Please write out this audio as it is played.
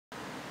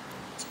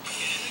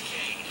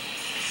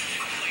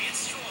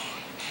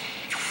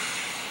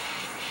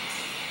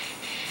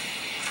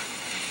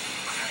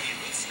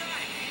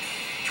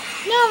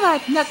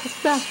that next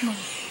special.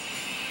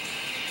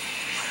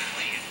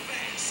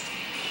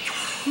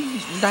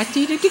 That's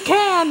it if you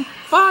can.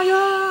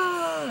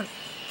 Fire!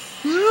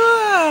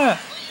 Yeah!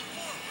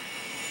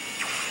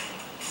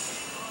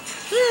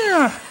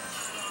 Yeah!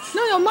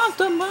 No, your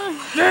monster, man.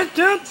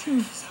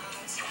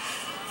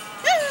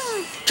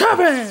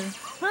 Chubby!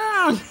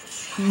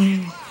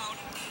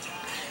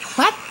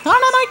 What? Oh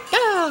my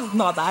god!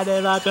 Not that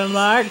it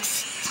Max.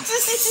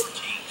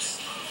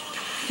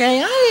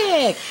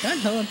 Chaotic!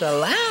 Don't hold the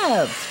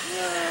left!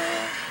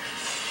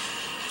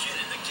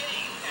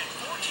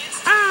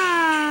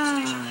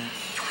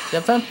 The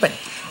pumpkin!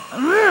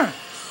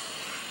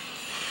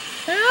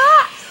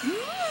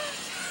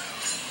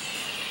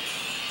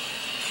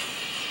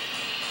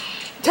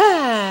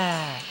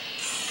 Ta!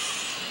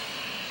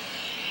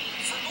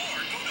 For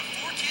more, go to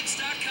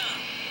 4kids.com.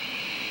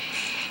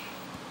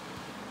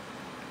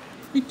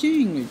 The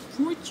king with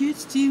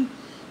 4kidstv.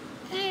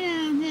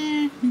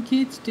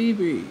 4kidstv.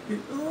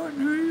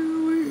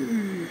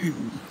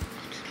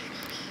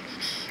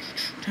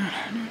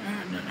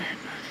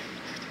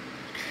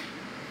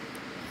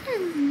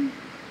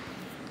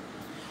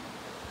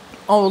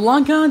 Oh,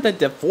 log on to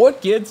the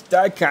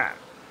 4kids.com.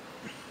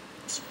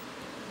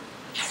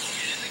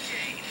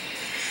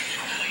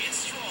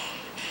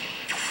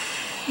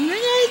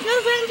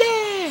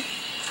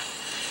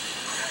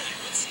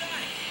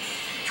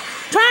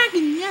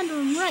 Dragon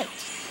yellow right.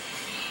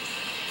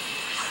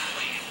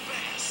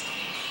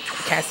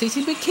 Cassie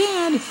should be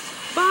can.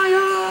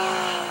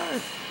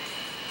 Fire!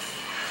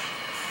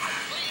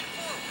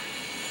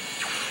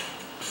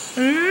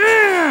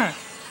 Yeah!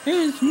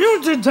 It's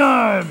music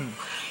time!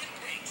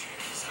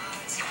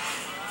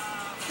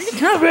 It's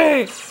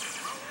coming!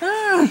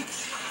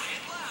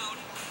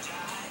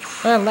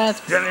 Well, let's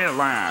get it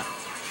loud.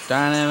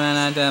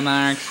 Donovan at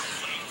Max.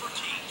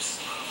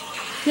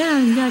 Yeah,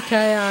 you're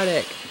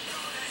chaotic.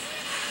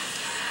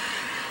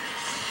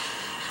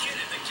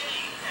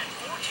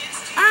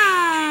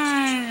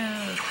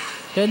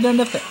 Get on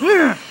the thing.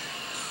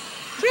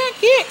 Track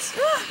kicks.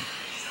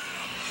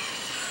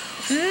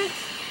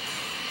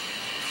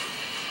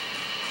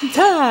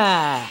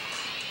 Ta.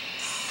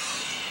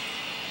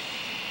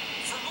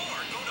 For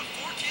more, go to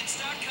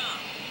 4kids.com.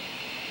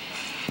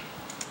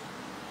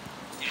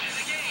 Get in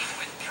the game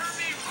with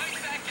Kirby right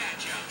back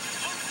at you.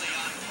 Only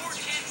on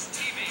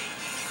 4kidstv.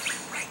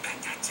 Right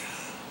back at you.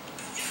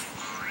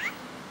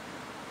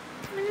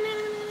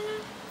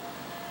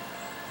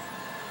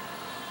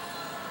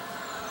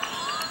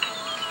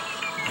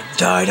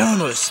 Died on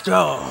a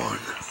stone.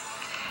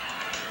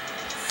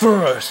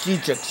 First,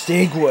 eject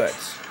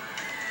sequence.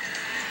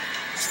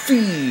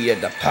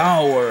 Speed the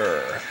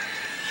power.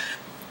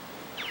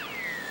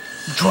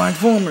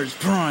 Transformers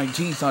Prime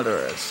Teeth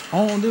Hunters.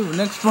 All new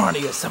next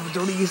Friday at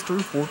 7:30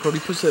 Eastern, 4:30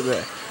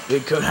 Pacific.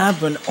 It could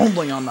happen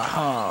only on the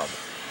hub.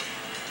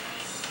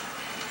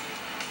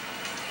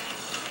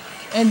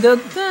 And the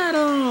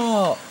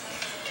battle.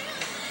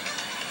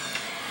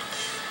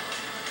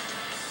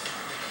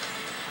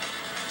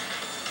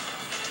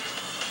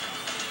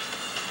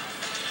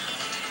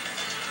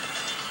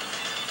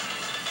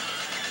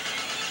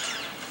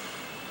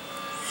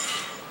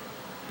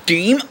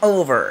 Game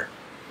over.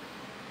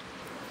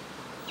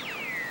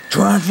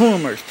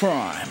 Transformers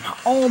Prime,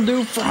 all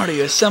new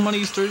Friday at 7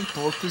 Eastern,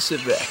 4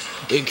 Pacific.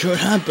 It could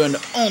happen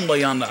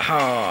only on the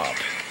hub.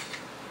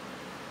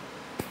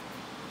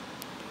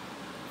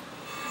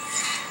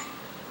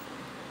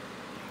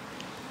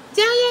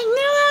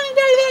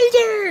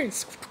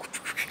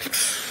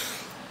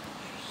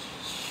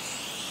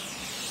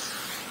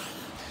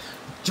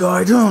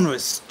 Died on a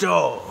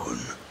stone.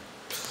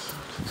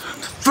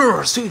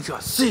 First, he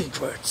got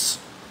secrets.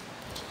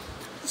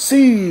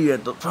 See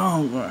at the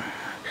power.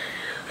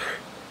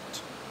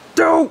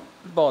 Don't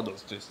bother,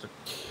 sister.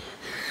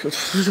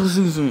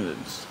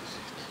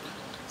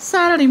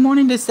 Saturday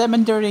morning to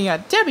 7:30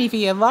 at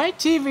WVLI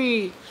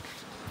TV.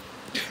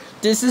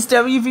 This is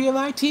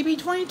WVLI TV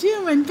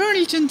 22 in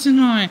Burlington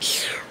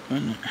tonight.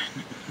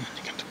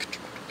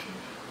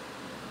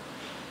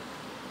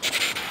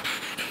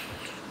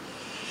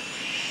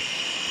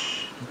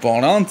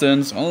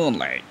 Burlington's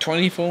only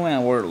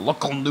 24-hour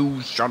local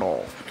news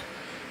shuttle.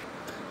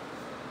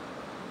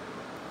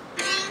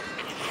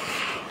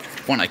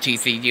 Wanna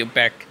see you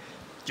back?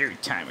 Your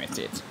time is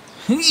it.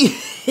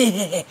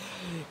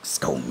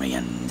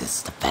 Scoldman, this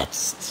is the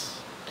best.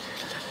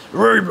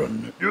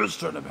 Raven, you're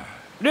son of a.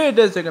 Det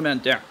är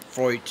segment där,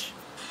 Freud.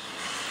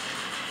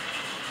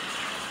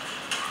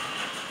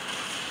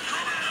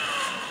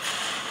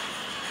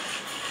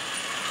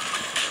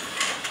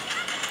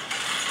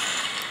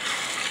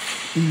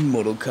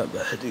 Mortal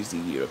Kombat is the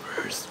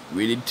universe.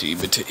 Rated Team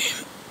a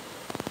Team.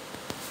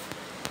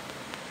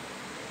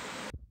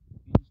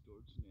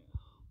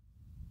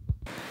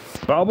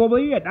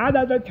 Probably at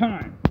another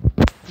time.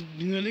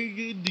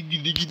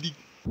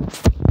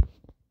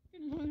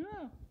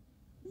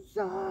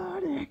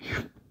 Sonic.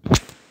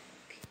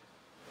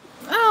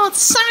 Oh,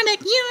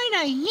 Sonic, you're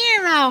the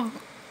hero.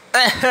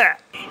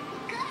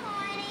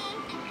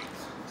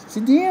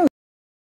 Good morning.